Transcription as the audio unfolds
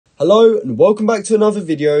Hello and welcome back to another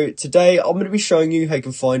video. Today I'm going to be showing you how you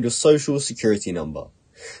can find your social security number.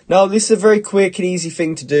 Now this is a very quick and easy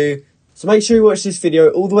thing to do, so make sure you watch this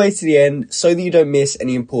video all the way to the end so that you don't miss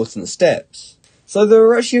any important steps. So there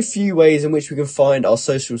are actually a few ways in which we can find our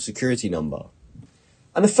social security number.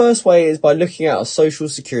 And the first way is by looking at our social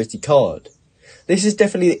security card. This is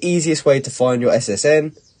definitely the easiest way to find your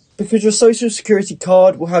SSN, because your social security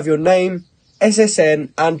card will have your name,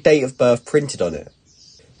 SSN and date of birth printed on it.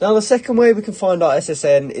 Now the second way we can find our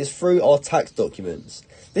SSN is through our tax documents.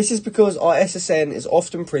 This is because our SSN is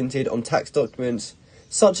often printed on tax documents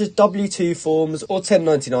such as W2 forms or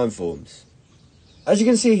 1099 forms. As you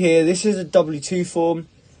can see here, this is a W2 form,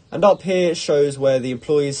 and up here it shows where the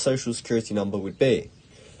employee's social security number would be.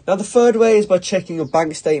 Now the third way is by checking your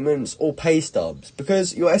bank statements or pay stubs,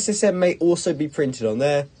 because your SSN may also be printed on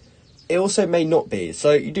there. It also may not be,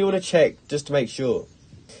 so you do want to check just to make sure.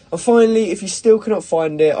 And finally, if you still cannot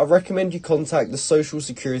find it, I recommend you contact the Social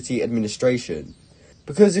Security Administration.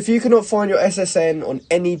 Because if you cannot find your SSN on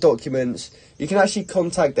any documents, you can actually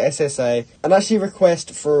contact the SSA and actually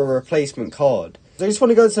request for a replacement card. So you just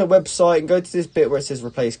want to go to their website and go to this bit where it says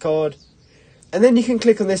replace card. And then you can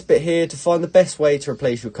click on this bit here to find the best way to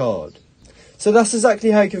replace your card. So that's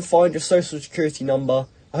exactly how you can find your social security number.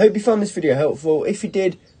 I hope you found this video helpful. If you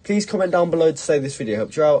did, please comment down below to say this video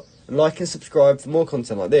helped you out. And like and subscribe for more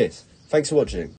content like this. Thanks for watching.